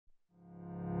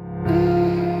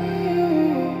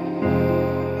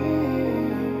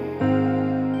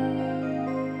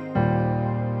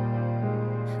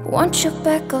want you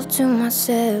back all to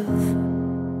myself.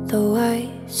 Though I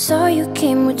saw you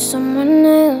came with someone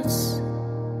else.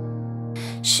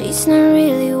 She's not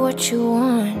really what you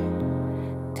want,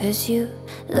 'cause you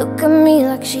look at me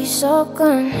like she's all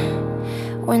gone.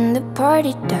 When the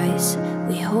party dies,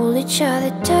 we hold each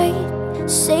other tight.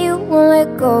 Say you won't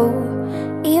let go,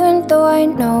 even though I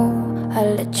know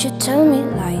I'll let you tell me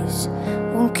lies.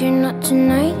 Won't care, not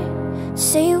tonight.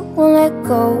 Say you won't let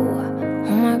go,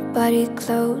 hold my body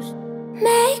close.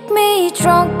 Make me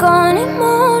drunk on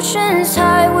emotions,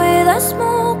 high without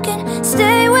smoking.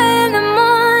 Stay when the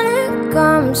morning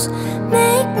comes.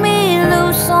 Make me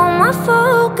lose all my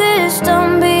focus,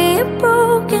 don't be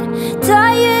broken.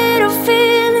 Tired of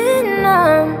feeling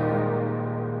numb.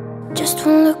 Just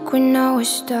one look, we know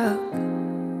we're stuck.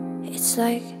 It's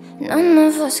like none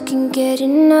of us can get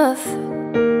enough.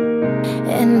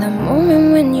 And the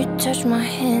moment when you touch my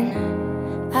hand,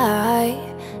 I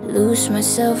lose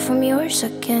myself from yours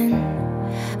again.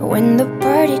 When the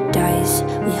party dies,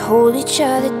 we hold each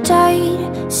other tight.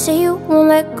 Say you won't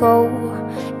let go,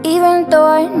 even though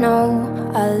I know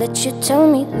I'll let you tell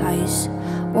me lies.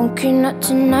 Won't care, not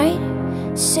tonight.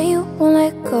 Say you won't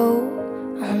let go,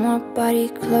 hold my body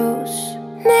close.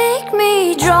 Make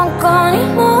me drunk on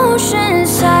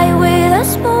emotions, high without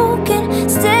smoking.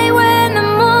 Stay when the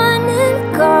morning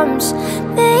comes.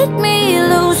 Make me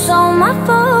lose all my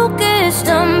focus,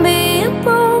 don't be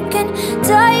broken.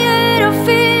 Tired of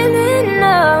feeling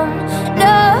numb.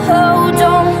 No,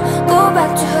 don't go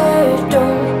back to her.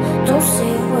 Don't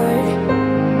say a word.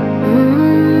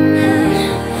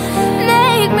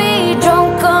 Make me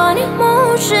drunk on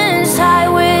emotions, high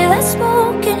without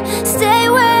smoking. Stay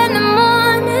when the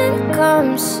morning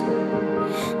comes.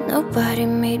 Nobody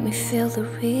made me feel the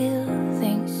real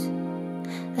things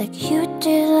like you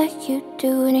did, like you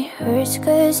do, and it hurts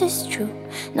 'cause it's true.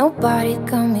 Nobody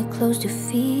got me close to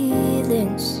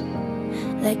feelings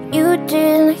like you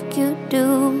did, like you do.